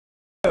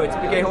So it's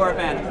Big Gay Horror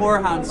Fan,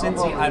 Horror Hound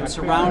Cincy. I'm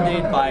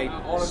surrounded by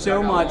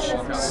so much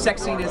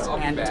sexiness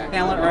and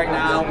talent right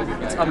now.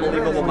 It's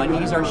unbelievable. My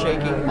knees are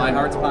shaking, my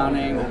heart's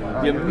pounding.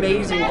 The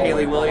amazing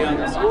Kaylee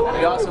Williams,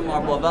 the awesome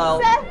Marv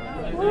Blauvelt.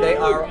 They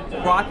are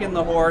rocking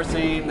the horror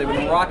scene. They've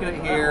been rocking it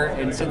here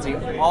in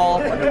Cincy all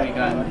fucking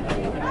weekend.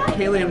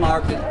 Kaylee and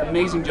Marv did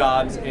amazing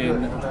jobs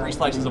in 3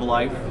 Slices of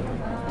Life.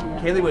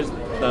 Kaylee was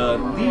the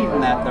lead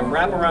in that, the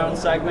wraparound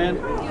segment,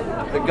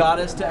 the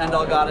goddess to end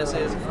all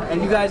goddesses,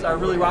 and you guys are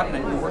really rocking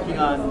it. You're working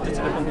on a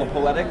film called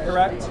Poetic,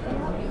 correct?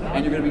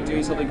 And you're going to be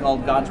doing something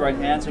called God's Right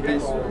Hand. So you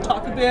guys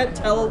talk a bit,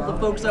 tell the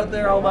folks out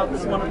there all about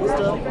this wonderful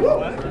stuff.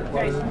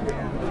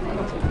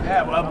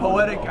 Yeah, well,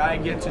 Poetic, I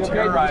get to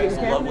terrorize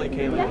lovely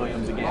Kaylee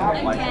Williams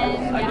again.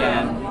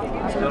 Again.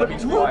 So that'll be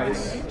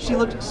twice. She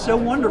looked so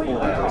wonderful.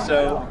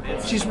 So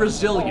she's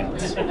resilient.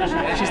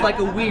 She's like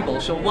a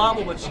weeble. She'll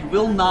wobble, but she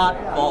will not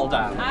fall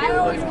down. I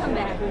always come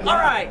back. All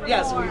right.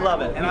 Yes, we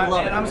love it. And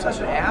I'm such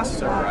an ass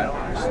to her. I don't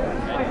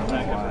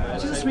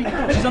understand. She's a sweet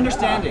girl. She's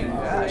understanding.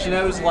 She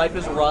knows life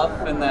is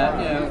rough and that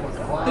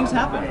things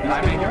happen.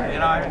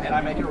 And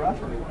I make it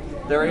rougher.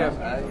 There you go.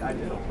 I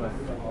do.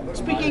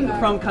 Speaking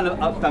from kind of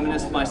a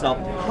feminist myself,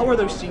 how are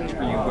those scenes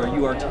for you where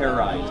you are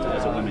terrorized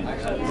as a woman?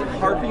 Is it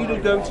hard for you to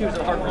go to? Is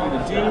it hard for you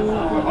to do?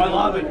 I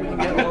love it. We can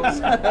get those.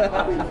 It's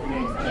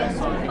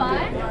fun,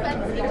 but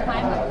at the same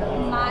time,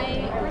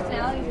 my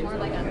personality is more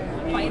like a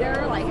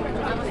fighter. Like,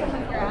 I want to kick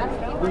your ass.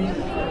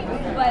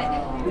 But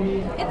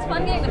it's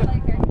fun getting to play a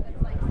character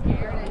that's like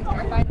scared and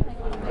terrified.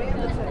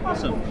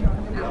 Awesome.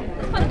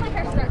 It's fun to play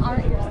characters that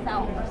aren't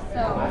yourself.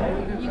 So,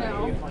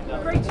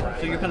 Great.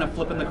 So you're kind of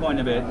flipping the coin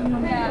a bit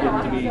and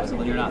getting to be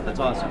something you're not. That's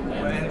awesome.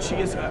 And she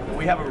is,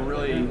 we have a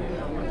really,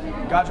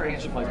 God's Right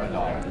Hand, she plays my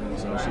daughter.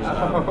 So she's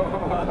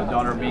the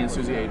daughter of me and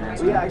Susie Adrian.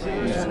 She's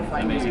an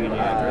amazing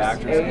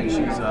actress. And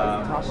she's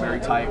very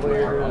tight with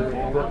her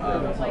uncle,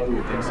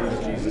 who thinks he's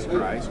Jesus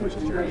Christ, which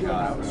is Jerry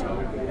God. So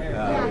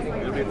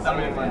that'll be a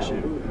fun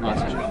shoot.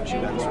 Awesome.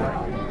 Shoot that this way.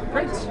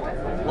 Great.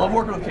 Love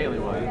working with Kaylee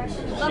Williams.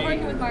 love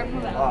working with Marv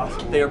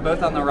Blauvelt. They are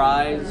both on the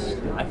rise.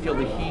 I feel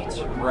the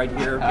heat right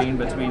here being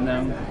between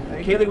them.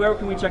 Kaylee, where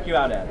can we check you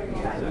out at?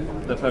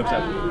 The folks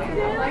out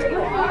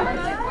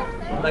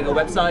there. Like a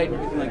website,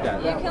 anything like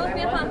that? You can look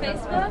me up on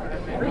Facebook,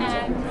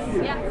 and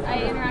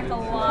I interact a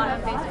lot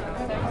on Facebook.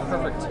 So.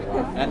 Perfect.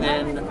 And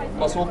then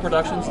Muscle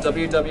Productions,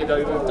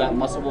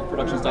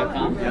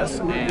 www.musclewolfproductions.com. Yes,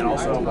 and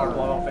also Marv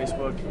Blauvelt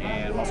Facebook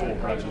and Muscle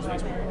Productions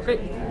Facebook.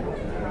 Great.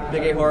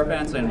 Big Gay Horror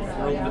Fans and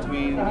thrilled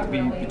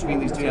between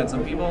these two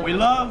handsome people. We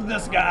love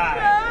this guy!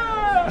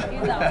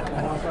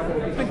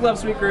 Yeah. Big love,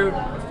 sweet crew.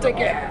 Take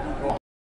care.